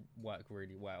does work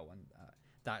really well, and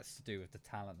that's to do with the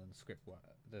talent and the script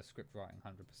writing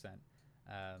 100%.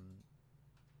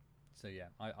 So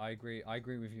I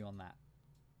agree with you on that.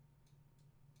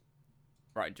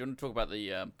 Right, do you want to talk about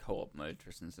the co-op mode,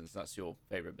 Tristan, since that's your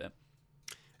favourite bit?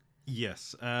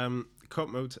 Yes, co-op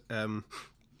mode.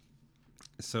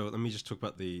 So let me just talk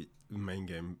about the main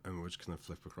game, and we'll just kind of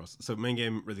flip across. So main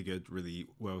game, really good, really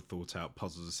well thought out.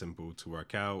 Puzzles are simple to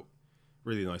work out.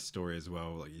 Really nice story as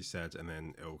well, like you said, and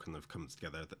then it all kind of comes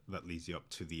together. That leads you up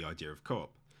to the idea of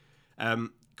co-op.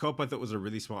 Co-op, I thought, was a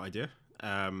really smart idea.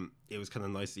 It was kind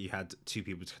of nice that you had two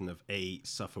people to kind of A,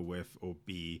 suffer with, or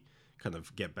B, kind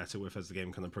of get better with as the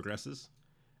game kind of progresses.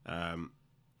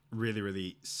 Really,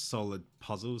 really solid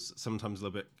puzzles. Sometimes a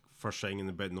little bit frustrating and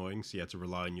a bit annoying, so you had to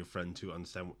rely on your friend to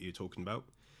understand what you're talking about.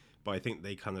 But I think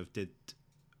they kind of did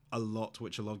a lot,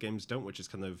 which a lot of games don't, which is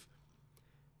kind of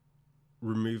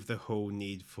remove the whole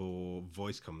need for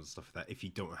voice comms and stuff like that if you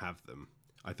don't have them.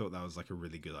 I thought that was like a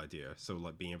really good idea. So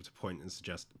like being able to point and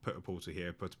suggest, put a portal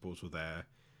here, put a portal there,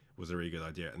 was a really good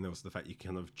idea. And also the fact you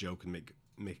can kind of joke and make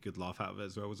a good laugh out of it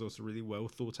as well was also really well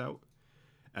thought out.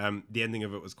 The ending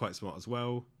of it was quite smart as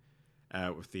well,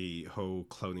 with the whole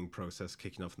cloning process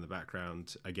kicking off in the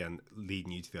background, again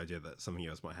leading you to the idea that something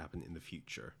else might happen in the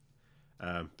future.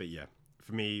 But yeah,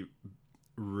 for me,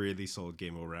 really solid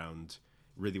game all around.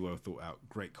 Really well thought out,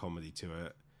 great comedy to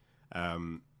it.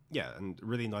 And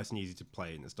really nice and easy to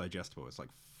play, and it's digestible. It's like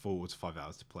 4 to 5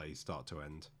 hours to play start to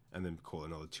end, and then call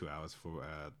another 2 hours for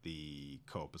the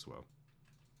co-op as well.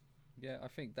 Yeah, I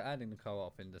think that adding the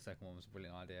co-op in the second one was a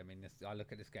brilliant idea. I mean, I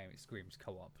look at this game, it screams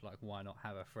co-op. Like, why not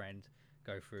have a friend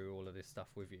go through all of this stuff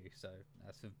with you? So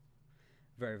that's a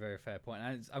very, very fair point.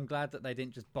 And I'm glad that they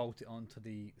didn't just bolt it onto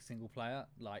the single player.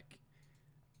 Like,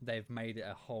 they've made it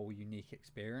a whole unique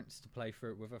experience to play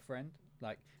through it with a friend.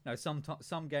 Like, no, some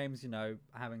games, you know,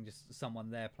 having just someone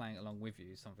there playing along with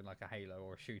you, something like a Halo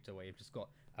or a shooter where you've just got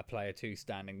a player 2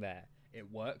 standing there.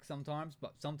 It works sometimes,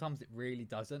 but sometimes it really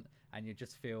doesn't, and you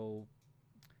just feel,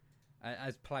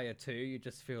 as player 2, you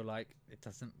just feel like it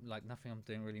doesn't, like nothing I'm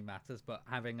doing really matters. But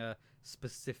having a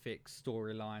specific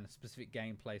storyline, a specific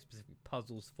gameplay, specific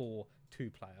puzzles for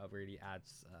 2-player really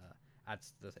adds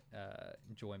to the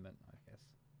enjoyment, I guess.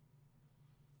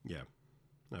 Yeah,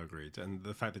 no, agreed. And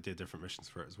the fact that they did different missions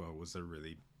for it as well was a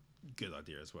really good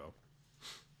idea as well.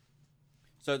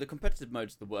 So the competitive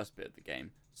mode's the worst bit of the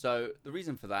game. So the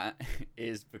reason for that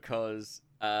is because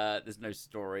there's no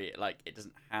story. Like, it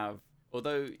doesn't have...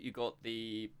 Although you got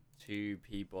the 2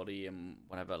 Peabody and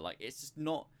whatever, like, it's just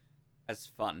not as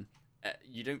fun.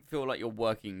 You don't feel like you're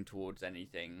working towards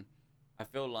anything. I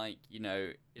feel like, you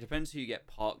know, it depends who you get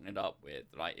partnered up with.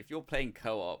 Like, if you're playing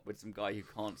co-op with some guy who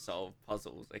can't solve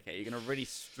puzzles, okay, you're going to really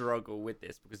struggle with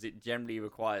this because it generally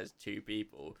requires 2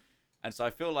 people. And so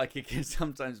I feel like it can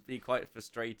sometimes be quite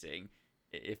frustrating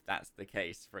if that's the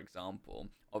case, for example.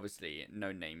 Obviously,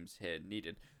 no names here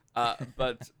needed.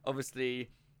 But obviously,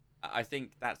 I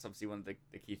think that's obviously one of the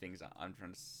key things that I'm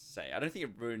trying to say. I don't think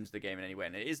it ruins the game in any way,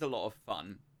 and it is a lot of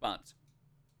fun, but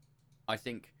I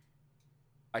think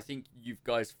you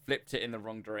guys flipped it in the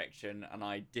wrong direction, and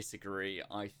I disagree.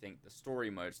 I think the story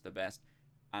mode's the best,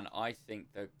 and I think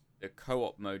the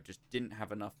co-op mode just didn't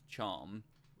have enough charm,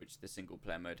 which the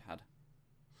single-player mode had.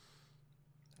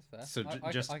 That's So fair.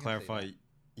 just I to can see clarify, that.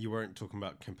 you weren't talking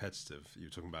about competitive, you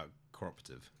were talking about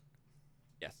cooperative.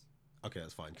 Yes. Okay,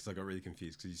 that's fine, because I got really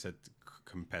confused because you said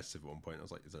competitive at one point. I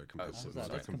was like, is there a competitive? Was sorry. I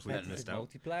that completely competitive missed out.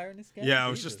 multiplayer in this game? Yeah, I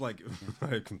was Jesus. just like,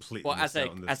 I completely Well, missed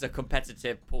out on this. as a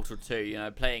competitive Portal 2, you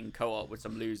know, playing co-op with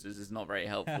some losers is not very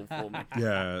helpful for me.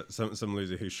 Yeah, some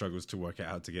loser who struggles to work out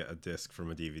how to get a disc from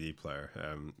a DVD player.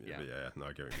 Yeah. But yeah, no,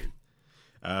 I get what you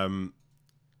mean.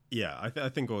 Yeah, I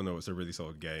think all in all, it's a really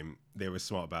solid game. They were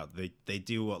smart about they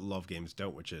do what love games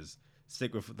don't, which is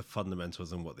stick with the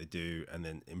fundamentals and what they do, and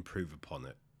then improve upon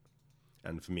it.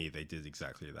 And for me, they did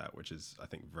exactly that, which is, I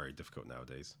think, very difficult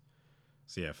nowadays.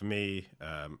 So yeah, for me,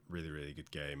 really, really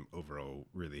good game. Overall,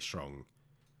 really strong.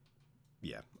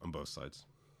 Yeah, on both sides.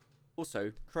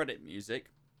 Also, credit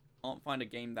music. Can't find a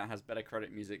game that has better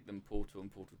credit music than Portal and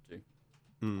Portal 2.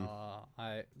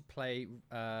 I play,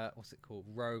 what's it called?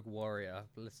 Rogue Warrior.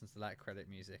 Listen to that credit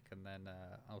music, and then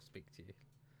I'll speak to you.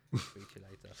 Speak to you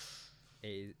later.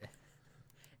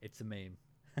 It's a meme.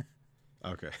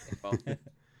 Okay. Well, the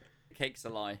cake's a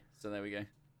lie, so there we go.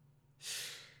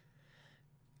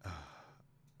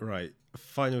 Right.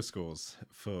 Final scores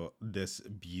for this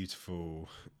beautiful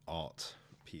art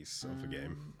piece of a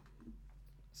game.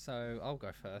 So I'll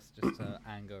go first, just to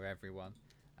anger everyone.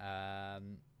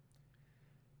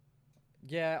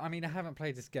 Yeah, I mean, I haven't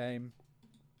played this game,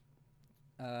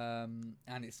 and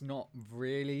it's not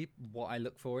really what I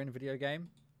look for in a video game.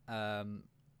 I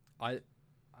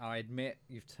admit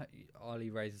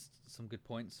Ollie raised some good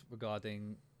points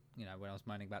regarding, you know, when I was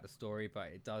moaning about the story, but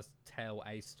it does tell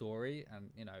a story,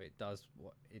 and you know, it does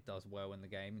what it does well in the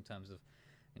game in terms of,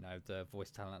 you know, the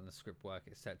voice talent and the script work,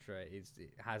 etc.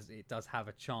 It does have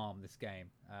a charm, this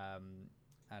game,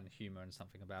 and humor and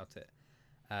something about it.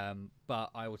 But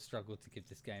I would struggle to give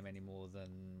this game any more than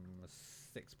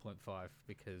 6.5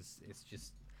 because it's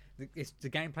just the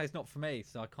gameplay's not for me,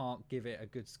 so I can't give it a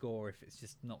good score if it's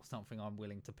just not something I'm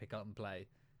willing to pick up and play.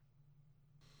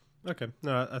 Okay,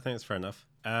 no, I think it's fair enough.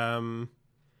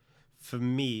 For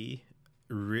me,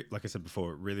 like I said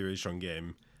before, really, really strong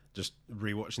game. Just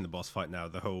rewatching the boss fight now,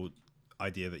 the whole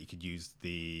idea that you could use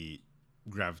the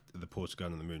portal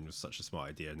gun on the moon was such a smart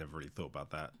idea. I never really thought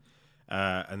about that.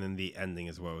 And then the ending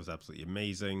as well was absolutely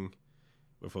amazing,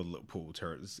 with all the little portal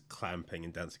turrets clamping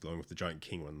and dancing along with the giant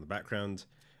king one in the background.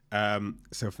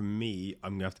 So for me,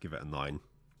 I'm gonna have to give it a 9.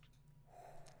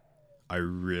 I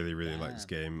really, really like this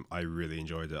game. I really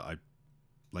enjoyed it.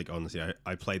 Honestly,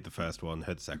 I played the first one,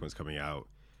 heard the second one's coming out,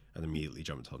 and immediately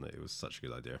jumped on it. It was such a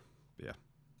good idea. But yeah.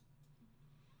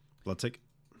 Bloodtick?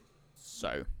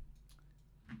 So,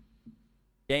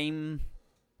 game,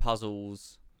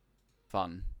 puzzles,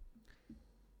 fun.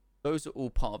 Those are all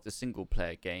part of the single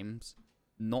player games,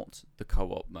 not the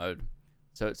co-op mode.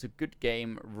 So it's a good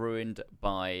game ruined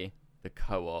by the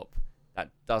co-op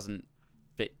that doesn't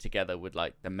fit together with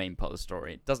like the main part of the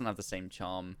story. It doesn't have the same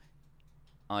charm.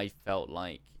 I felt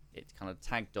like it kind of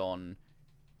tagged on,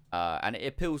 and it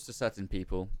appeals to certain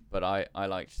people, but I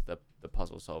liked the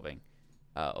puzzle solving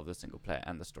of the single player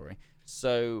and the story.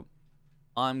 So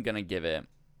I'm gonna give it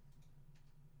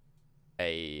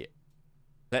a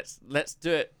let's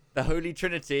do it. The Holy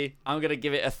Trinity. I'm gonna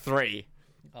give it a 3.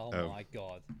 Oh my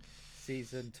god.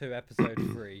 Season 2, episode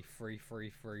 3. 3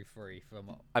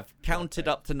 from. I've counted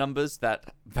up to numbers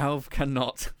that Valve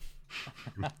cannot.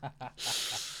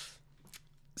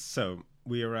 So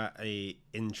we are at a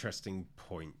interesting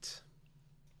point.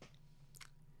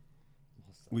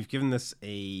 We've given this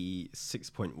a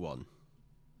 6.1.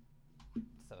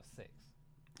 So 6.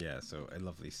 Yeah, so a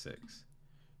lovely 6.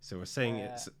 So we're saying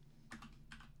it's.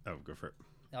 Oh, go for it.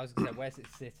 I was gonna say, where's it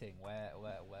sitting? Where's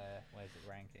it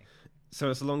ranking? So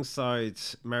it's alongside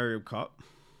Mario Kart.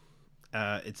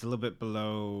 It's a little bit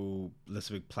below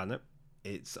Little Big Planet.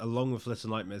 It's along with Little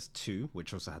Nightmares 2,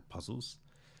 which also had puzzles.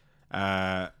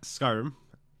 Skyrim.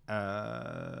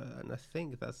 And I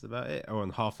think that's about it. Oh,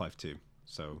 and Half-Life 2.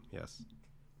 So, yes.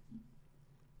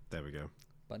 There we go.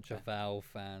 Bunch of Valve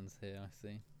fans here, I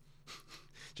see.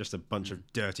 Just a bunch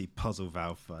of dirty puzzle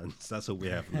Valve fans. That's all we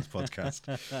have on this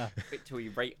podcast. Wait till we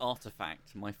rate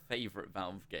Artifact, my favourite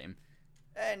Valve game.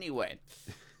 Anyway,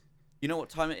 you know what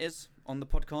time it is on the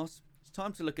podcast? It's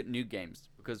time to look at new games,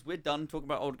 because we're done talking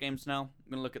about old games now.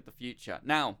 I'm going to look at the future.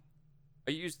 Now,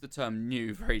 I use the term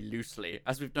new very loosely.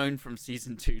 As we've known from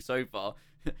Season 2 so far,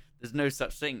 there's no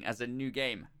such thing as a new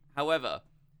game. However,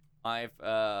 I've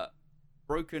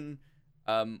broken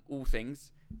all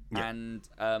things, and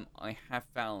I have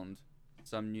found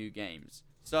some new games.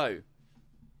 So,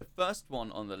 the first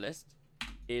one on the list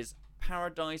is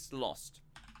Paradise Lost,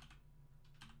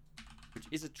 which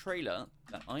is a trailer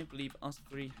that I believe us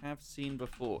three have seen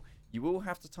before. You will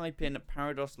have to type in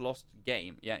Paradise Lost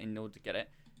game, in order to get it.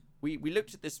 We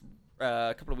looked at this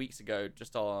a couple of weeks ago,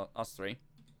 just us three,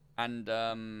 and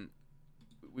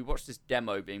we watched this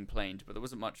demo being played, but there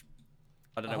wasn't much.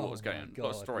 I don't know what was going on.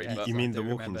 Not a story, yes, but You mean I the do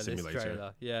walking remember this simulator?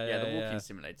 trailer. yeah, the walking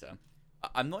simulator.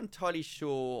 I'm not entirely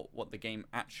sure what the game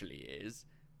actually is.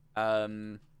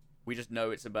 We just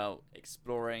know it's about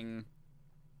exploring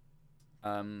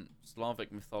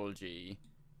Slavic mythology,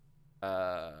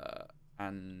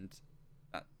 and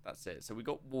that's it. So we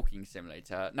got walking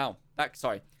simulator. Now,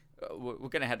 we're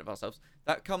getting ahead of ourselves.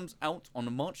 That comes out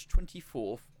on March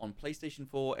 24th on PlayStation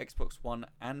 4, Xbox One,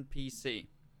 and PC.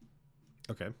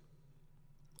 Okay.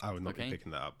 I would not be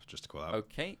picking that up, just to call out.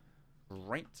 Okay,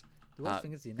 great. The worst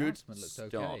thing is the announcement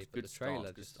looked okay, but the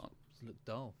trailer just looked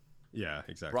dull. Yeah,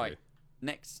 exactly. Right.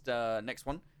 Next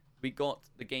one. We got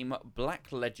the game Black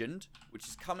Legend, which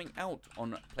is coming out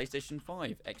on PlayStation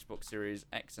 5, Xbox Series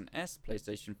X and S,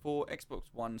 PlayStation 4, Xbox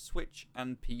One, Switch,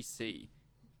 and PC.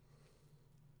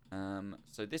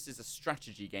 So this is a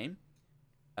strategy game,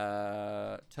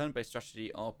 turn-based strategy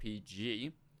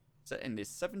RPG, set in the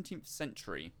 17th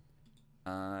century,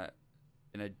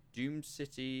 in a doomed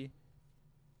city,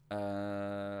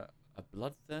 a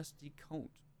bloodthirsty cult.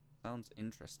 Sounds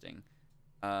interesting.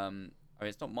 I mean,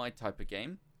 it's not my type of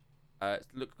game. It's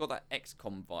got that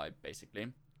XCOM vibe,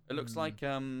 basically. It looks like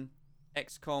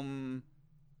XCOM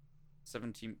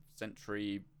 17th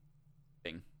century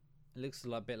thing. It looks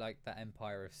a bit like that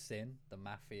Empire of Sin, the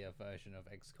mafia version of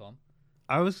XCOM.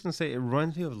 I was going to say, it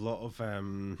reminds me of a lot of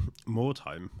More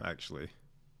Time, actually.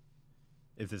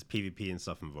 If there's PvP and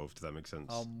stuff involved, does that make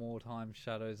sense? Oh, More Time,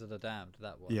 Shadows of the Damned,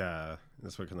 that one. Yeah,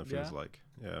 that's what it kind of feels like.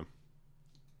 Yeah.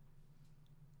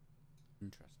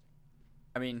 Interesting.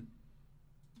 I mean,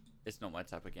 it's not my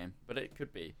type of game, but it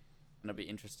could be, and it'll be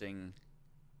interesting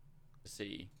to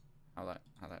see how that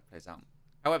plays out.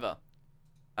 However,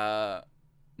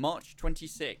 March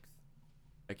 26th,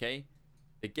 okay,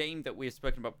 the game that we have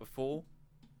spoken about before,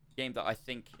 game that I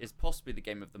think is possibly the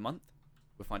game of the month,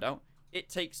 we'll find out. It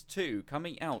Takes Two,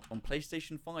 coming out on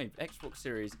PlayStation 5, Xbox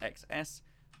Series XS,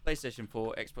 PlayStation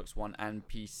 4, Xbox One, and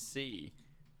PC.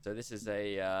 So this is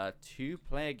a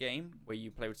two-player game where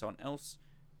you play with someone else.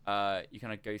 You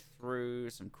kind of go through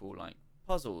some cool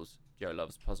puzzles. Joe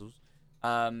loves puzzles.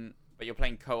 But you're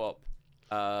playing co-op.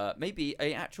 Maybe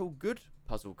a actual good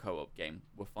puzzle co-op game.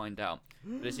 We'll find out.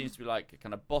 But it seems to be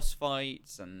kind of boss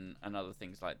fights and other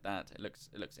things like that. It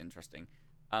looks interesting.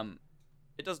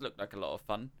 It does look like a lot of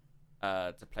fun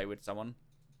to play with someone.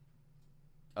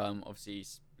 Obviously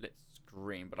split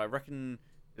screen, but I reckon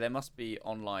there must be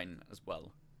online as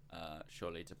well.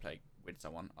 Surely to play with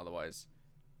someone. Otherwise,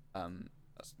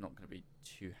 that's not going to be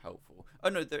too helpful. Oh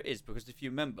no, there is, because if you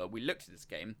remember, we looked at this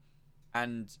game,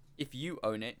 and if you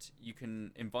own it, you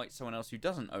can invite someone else who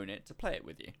doesn't own it to play it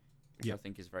with you, which I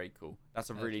think is very cool. That's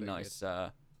a That's really really nice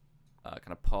kind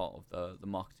of part of the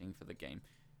marketing for the game.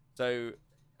 So,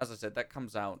 as I said, that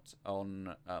comes out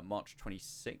on March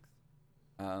 26th.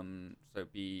 So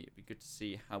it'd be good to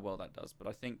see how well that does. But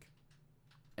I think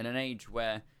in an age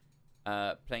where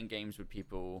playing games with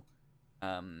people,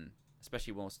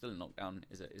 especially while still in lockdown,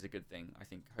 is a good thing. I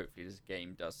think hopefully this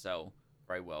game does sell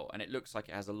very well, and it looks like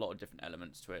it has a lot of different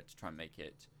elements to it to try and make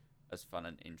it as fun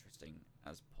and interesting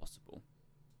as possible.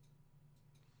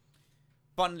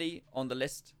 Finally, on the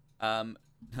list, not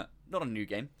a new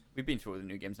game. We've been through all the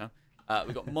new games now.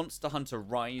 We've got Monster Hunter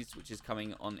Rise, which is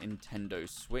coming on Nintendo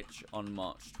Switch on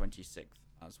March 26th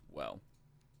as well.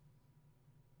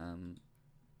 And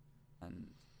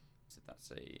so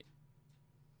that's a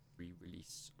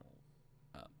re-release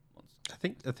of Monster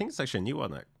Hunter. I think it's actually a new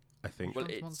one. I think Well,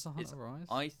 Monster Hunter Rise?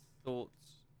 I thought.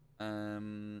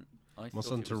 Monster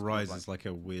Hunter Rise is like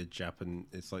a weird Japan.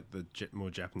 It's like the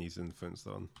more Japanese influenced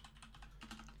one.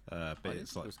 But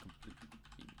it's like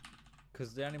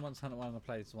Because the only Monster Hunter one I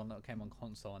played is the one that came on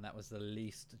console, and that was the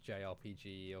least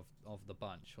JRPG of the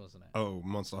bunch, wasn't it?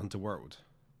 Monster Hunter World.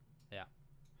 Yeah.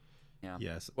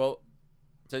 Yes. Well,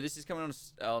 so this is coming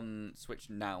on Switch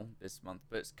now this month,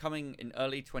 but it's coming in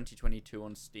early 2022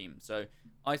 on Steam. So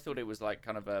I thought it was like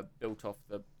kind of built off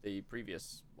the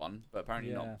previous one, but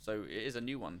apparently not. So it is a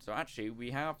new one. So actually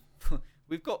we've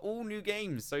got all new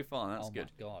games so far. That's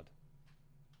good. Oh my god!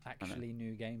 Actually,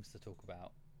 new games to talk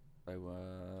about.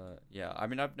 So yeah, I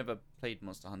mean I've never played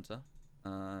Monster Hunter.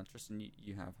 Tristan,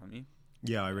 you have, haven't you?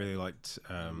 Yeah, I really liked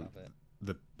I love it.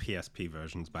 the PSP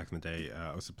versions back in the day.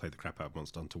 I also played the crap out of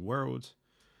Monster Hunter World.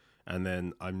 And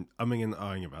then I'm umming and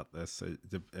ahhing about this. So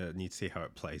need to see how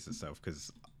it plays itself,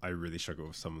 because I really struggle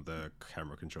with some of the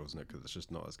camera controls in it, because it's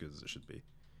just not as good as it should be.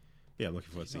 Yeah, I'm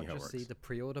looking forward to seeing how it works. See the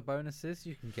pre-order bonuses.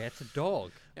 You can get a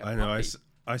dog. Yeah, I know. puppy.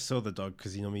 I saw the dog,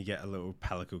 because you normally get a little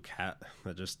Palico cat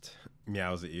that just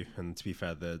meows at you. And to be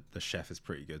fair, the chef is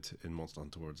pretty good in Monster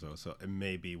Hunter World as well. So it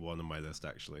may be one on my list,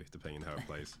 actually, depending on how it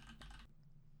plays.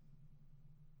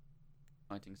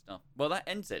 Exciting stuff. Well, that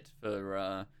ends it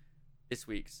for this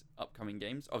week's upcoming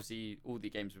games. Obviously, all the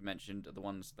games we mentioned are the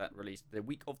ones that released the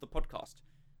week of the podcast.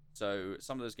 So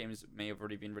some of those games may have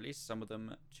already been released. Some of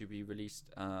them to be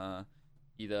released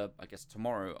either, I guess,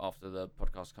 tomorrow after the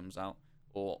podcast comes out,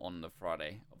 or on the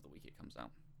Friday of the week it comes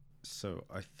out. So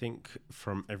I think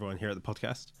from everyone here at the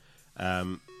podcast,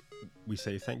 we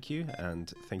say thank you,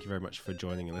 and thank you very much for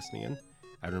joining and listening in.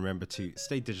 And remember to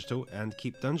stay digital and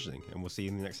keep dungeoning, and we'll see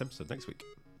you in the next episode next week.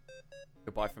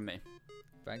 Goodbye from me.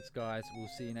 Thanks, guys. We'll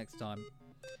see you next time.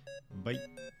 Bye.